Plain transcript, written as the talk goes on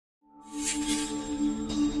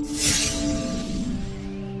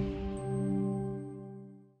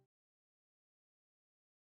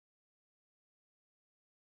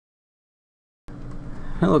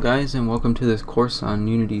Hello guys, and welcome to this course on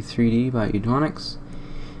Unity 3D by Eduonix.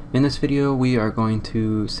 In this video we are going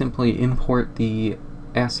to simply import the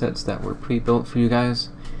assets that were pre-built for you guys.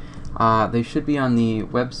 They should be on the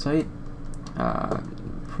website,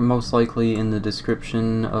 most likely in the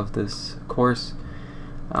description of this course.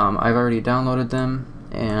 I've already downloaded them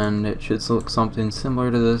and it should look something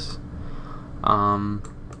similar to this.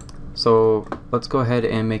 So let's go ahead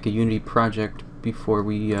and make a Unity project before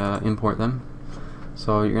we import them.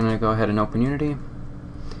 So you're going to go ahead and open Unity,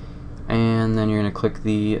 and then you're going to click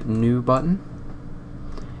the New button,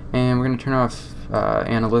 and we're going to turn off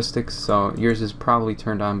Analytics. So yours is probably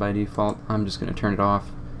turned on by default. I'm just going to turn it off.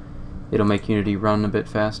 It'll make Unity run a bit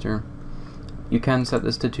faster. You can set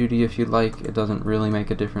this to 2D if you'd like. It doesn't really make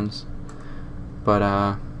a difference. But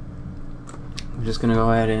I'm just going to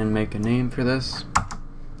go ahead and make a name for this.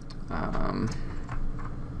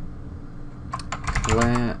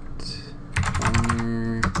 Flat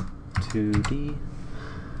 2D.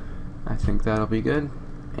 I think that'll be good.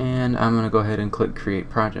 And I'm going to go ahead and click Create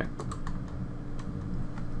Project.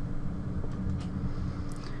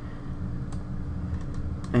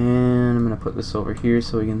 And I'm going to put this over here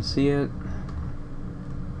so we can see it.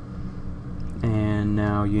 And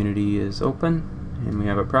now Unity is open and we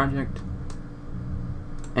have a project.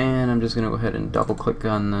 And I'm just going to go ahead and double click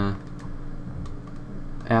on the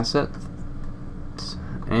asset,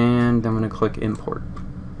 and I'm going to click Import.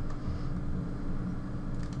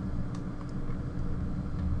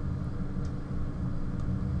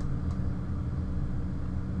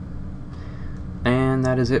 And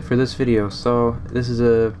that is it for this video. So this is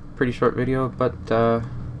a pretty short video, but there,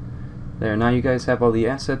 now you guys have all the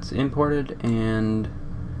assets imported, and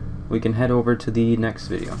we can head over to the next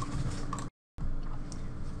video.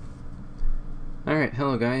 Alright,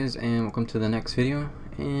 hello guys, and welcome to the next video.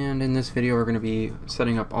 And in this video we're going to be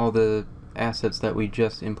setting up all the assets that we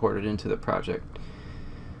just imported into the project.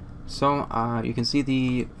 So you can see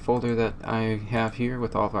the folder that I have here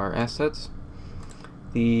with all of our assets.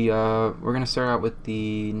 We're going to start out with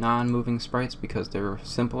the non-moving sprites because they're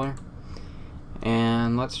simpler,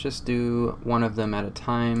 and let's just do one of them at a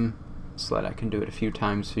time so that I can do it a few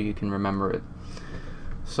times so you can remember it.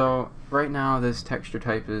 So right now this texture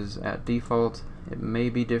type is at default. It may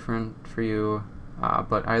be different for you,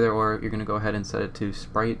 but either or, you're going to go ahead and set it to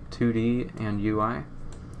Sprite 2D and UI.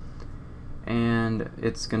 And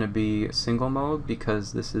it's going to be single mode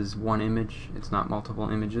because this is one image, it's not multiple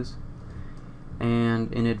images.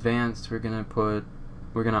 And in advanced we're going to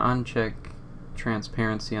uncheck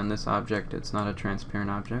transparency on this object. It's not a transparent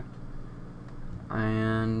object.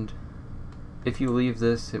 And if you leave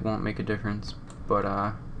this it won't make a difference, but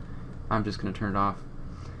I'm just going to turn it off.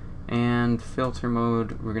 And filter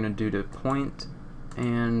mode we're going to do to point,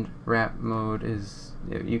 and wrap mode is,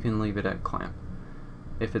 you can leave it at clamp.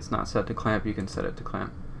 If it's not set to clamp, you can set it to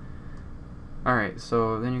clamp. Alright,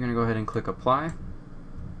 so then you're going to go ahead and click apply.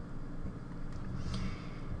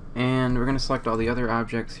 And we're going to select all the other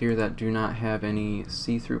objects here that do not have any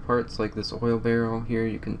see-through parts, like this oil barrel here.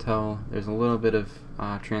 You can tell there's a little bit of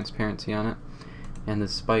transparency on it. And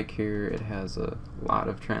this spike here, it has a lot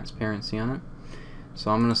of transparency on it.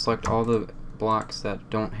 So I'm going to select all the blocks that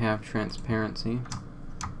don't have transparency,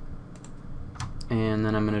 and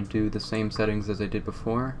then I'm going to do the same settings as I did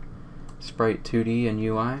before, Sprite 2D and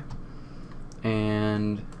UI,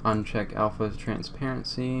 and uncheck alpha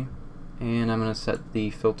transparency, and I'm going to set the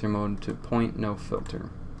filter mode to point no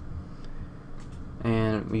filter.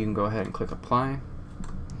 And we can go ahead and click apply.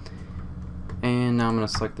 And now I'm going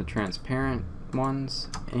to select the transparent ones,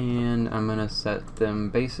 and I'm going to set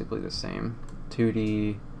them basically the same,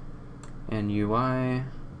 2D and UI,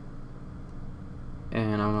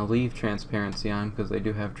 and I'm going to leave transparency on because they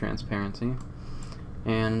do have transparency,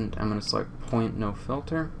 and I'm going to select point no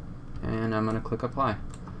filter, and I'm going to click apply.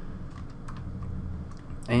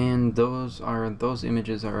 And those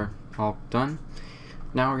images are all done.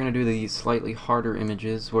 Now we're going to do the slightly harder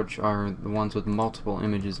images, which are the ones with multiple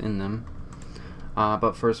images in them.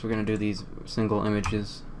 But first we're going to do these single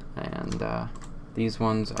images, and these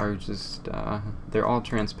ones are just, they're all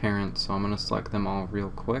transparent, so I'm going to select them all real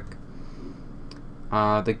quick.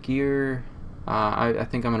 The gear, I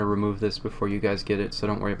think I'm going to remove this before you guys get it, so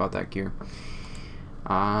don't worry about that gear.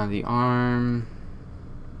 The arm,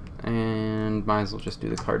 and might as well just do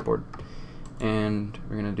the cardboard. And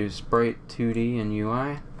we're going to do Sprite 2D and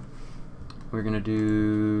UI. We're going to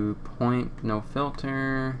do point no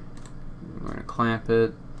filter. We're going to clamp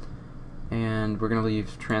it. And we're going to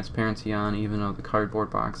leave transparency on even though the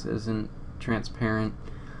cardboard box isn't transparent.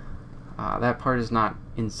 That part is not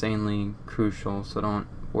insanely crucial, so don't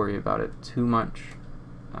worry about it too much.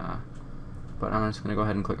 but I'm just going to go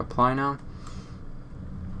ahead and click apply now.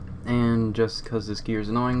 And just because this gear is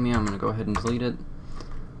annoying me, I'm going to go ahead and delete it.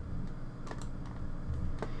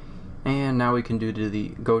 And now we can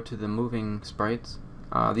go to the moving sprites.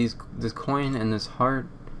 This coin and this heart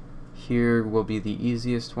here will be the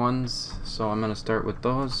easiest ones, so I'm going to start with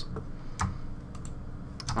those.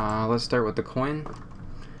 Let's start with the coin.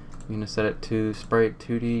 You're going to set it to Sprite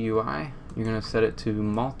 2D UI. You're going to set it to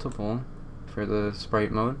multiple for the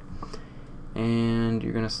sprite mode, and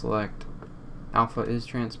you're going to select alpha is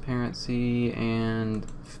transparency and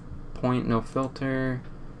point no filter,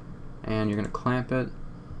 and you're going to clamp it,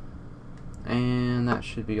 and that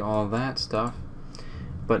should be all that stuff.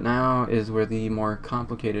 But now is where the more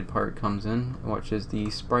complicated part comes in, which is the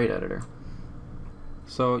sprite editor.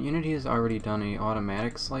 So Unity has already done a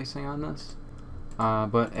automatic slicing on this,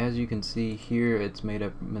 but as you can see here, it's made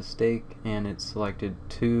a mistake and it's selected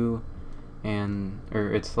two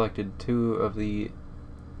of the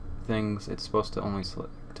things. It's supposed to only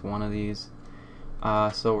select one of these,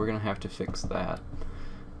 so we're gonna have to fix that.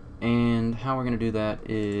 And how we're gonna do that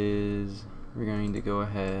is we're going to go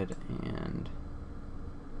ahead and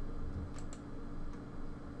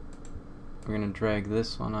we're going to drag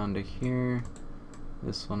this one onto here,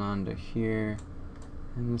 this one onto here,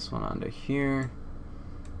 and this one onto here.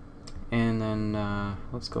 And then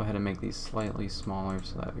let's go ahead and make these slightly smaller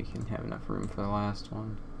so that we can have enough room for the last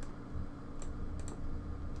one.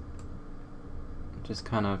 Just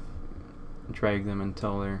kind of drag them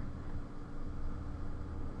until they're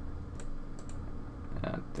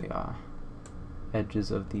at the edges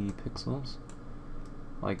of the pixels,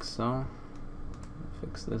 like so.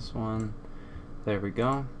 Fix this one. There we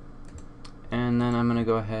go. And then I'm going to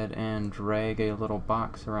go ahead and drag a little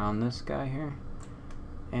box around this guy here,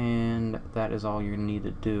 and that is all you need to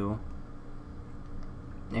do,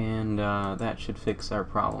 and that should fix our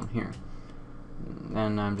problem here.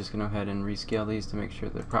 And I'm just going to go ahead and rescale these to make sure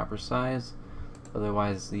they're proper size,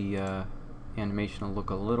 otherwise the animation will look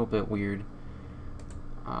a little bit weird.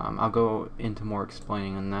 I'll go into more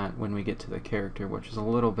explaining on that when we get to the character, which is a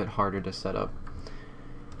little bit harder to set up.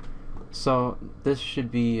 So this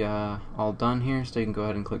should be all done here, so you can go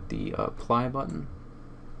ahead and click the apply button,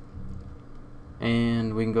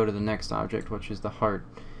 and we can go to the next object, which is the heart.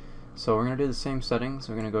 So we're going to do the same settings.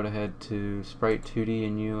 We're going to go ahead to Sprite 2D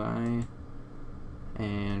and UI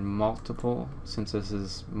and multiple, since this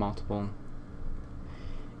is multiple,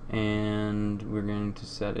 and we're going to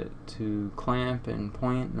set it to clamp and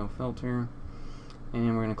point no filter,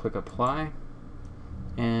 and we're going to click apply,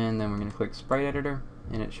 and then we're going to click sprite editor,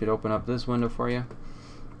 and it should open up this window for you,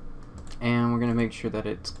 and we're going to make sure that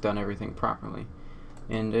it's done everything properly.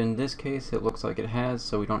 And in this case it looks like it has,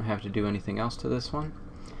 so we don't have to do anything else to this one.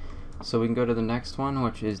 So we can go to the next one,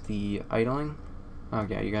 which is the idling.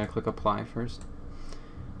 Okay, you gotta click apply first,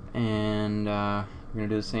 and we're going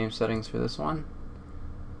to do the same settings for this one.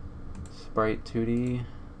 Sprite 2D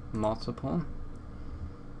multiple,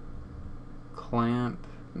 clamp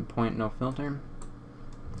and point no filter,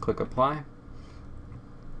 click apply.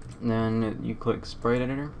 Then you click sprite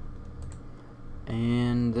editor,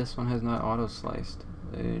 and this one has not auto sliced.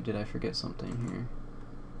 Did I forget something here?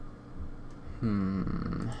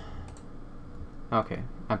 Okay,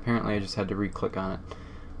 apparently I just had to re-click on it.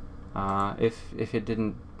 If it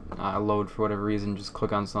didn't load for whatever reason, just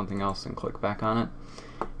click on something else and click back on it,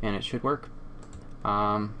 and it should work.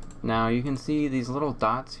 Now you can see these little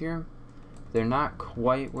dots here. They're not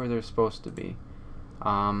quite where they're supposed to be.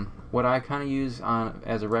 What I kind of use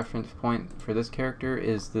as a reference point for this character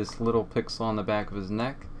is this little pixel on the back of his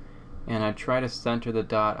neck, and I try to center the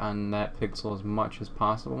dot on that pixel as much as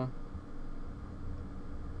possible,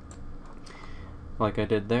 like I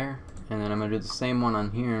did there. And then I'm going to do the same one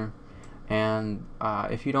on here, and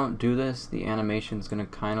if you don't do this, the animation is going to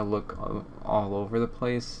kind of look all over the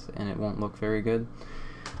place and it won't look very good.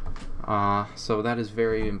 So that is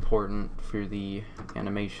very important for the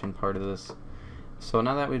animation part of this. So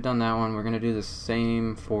now that we've done that one, we're going to do the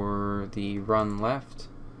same for the run left.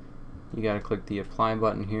 You got to click the apply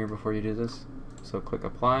button here before you do this. So click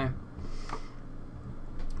apply.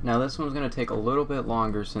 Now this one's going to take a little bit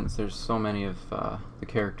longer since there's so many of the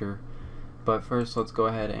character. But first let's go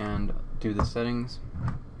ahead and do the settings,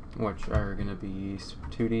 which are going to be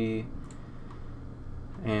 2D,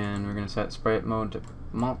 and we're going to set sprite mode to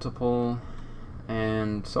multiple.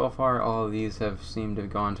 And so far all of these have seemed to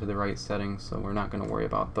have gone to the right settings, so we're not going to worry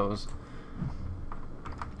about those.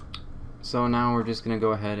 So now we're just going to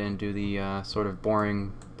go ahead and do the sort of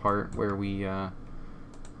boring part where we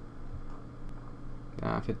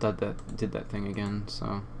if it did that thing again,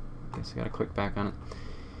 so I guess I got to click back on it.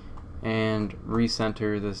 and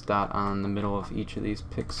recenter this dot on the middle of each of these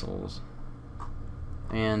pixels.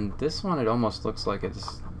 And this one, it almost looks like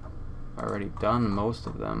it's already done most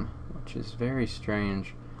of them, which is very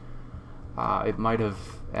strange. It might have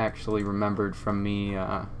actually remembered from me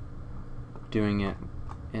doing it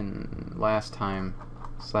in last time,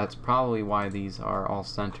 so that's probably why these are all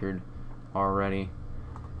centered already.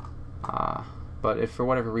 But if for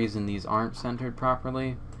whatever reason these aren't centered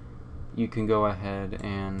properly, you can go ahead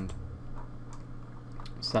and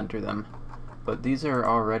center them. But these are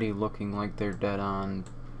already looking like they're dead on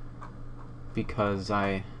because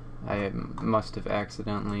I must have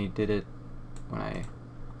accidentally did it when I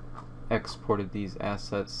exported these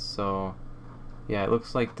assets. So yeah, it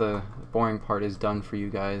looks like the boring part is done for you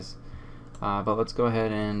guys. But let's go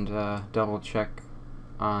ahead and double check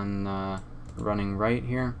on running right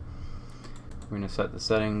here. We're going to set the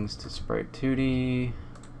settings to Sprite 2D,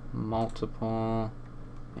 multiple,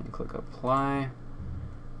 and click apply.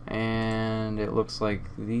 And it looks like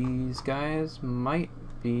these guys might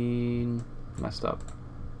be messed up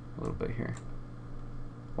a little bit here,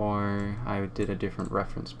 or I did a different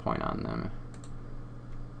reference point on them.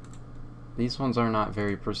 These ones are not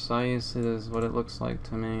very precise, is what it looks like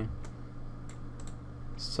to me.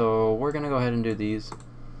 So we're gonna go ahead and do these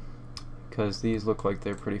because these look like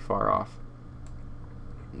they're pretty far off.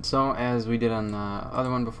 So as we did on the other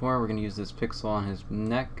one before, we're going to use this pixel on his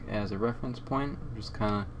neck as a reference point. Just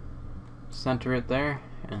kind of center it there,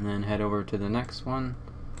 and then head over to the next one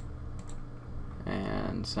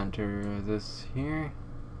and center this here.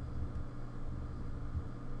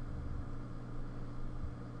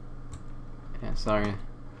 Yeah, sorry,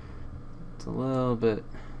 it's a little bit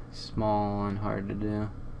small and hard to do.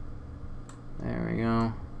 There we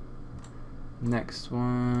go. Next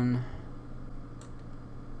one.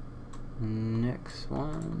 Next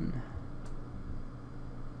one,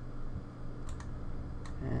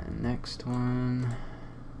 and next one,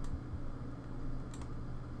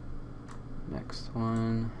 next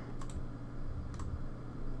one,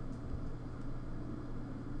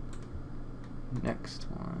 next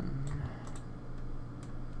one.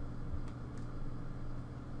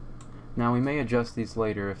 Now we may adjust these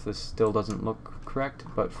later if this still doesn't look correct,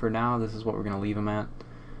 but for now this is what we're going to leave them at.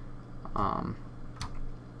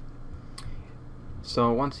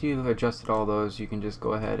 So once you've adjusted all those, you can just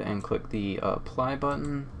go ahead and click the apply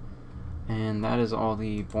button, and that is all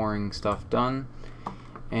the boring stuff done.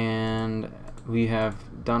 And we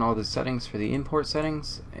have done all the settings for the import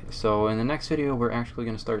settings. So in the next video we're actually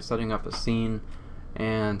going to start setting up a scene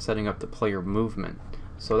and setting up the player movement.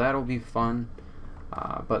 So that'll be fun.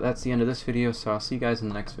 But that's the end of this video, so I'll see you guys in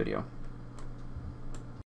the next video.